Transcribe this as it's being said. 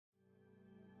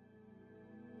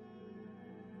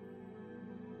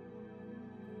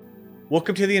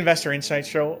Welcome to the Investor Insights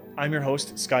Show. I'm your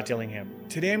host, Scott Dillingham.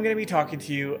 Today I'm going to be talking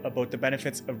to you about the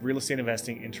benefits of real estate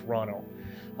investing in Toronto.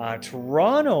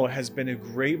 Toronto has been a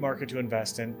great market to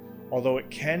invest in, although it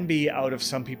can be out of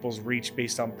some people's reach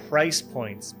based on price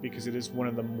points because it is one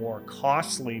of the more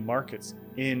costly markets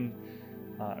in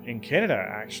Canada,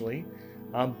 actually.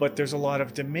 But there's a lot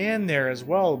of demand there as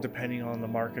well, depending on the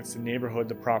markets, the neighborhood,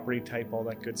 the property type, all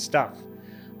that good stuff.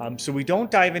 So we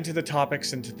don't dive into the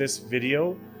topics into this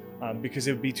video because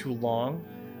it would be too long.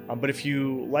 But if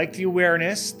you like the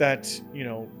awareness that,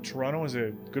 Toronto is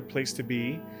a good place to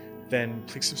be, then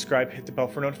please subscribe, hit the bell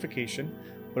for notification.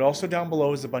 But also down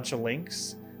below is a bunch of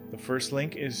links. The first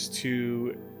link is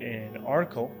to an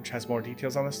article which has more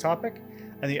details on this topic.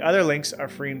 And the other links are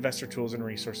free investor tools and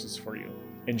resources for you.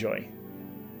 Enjoy.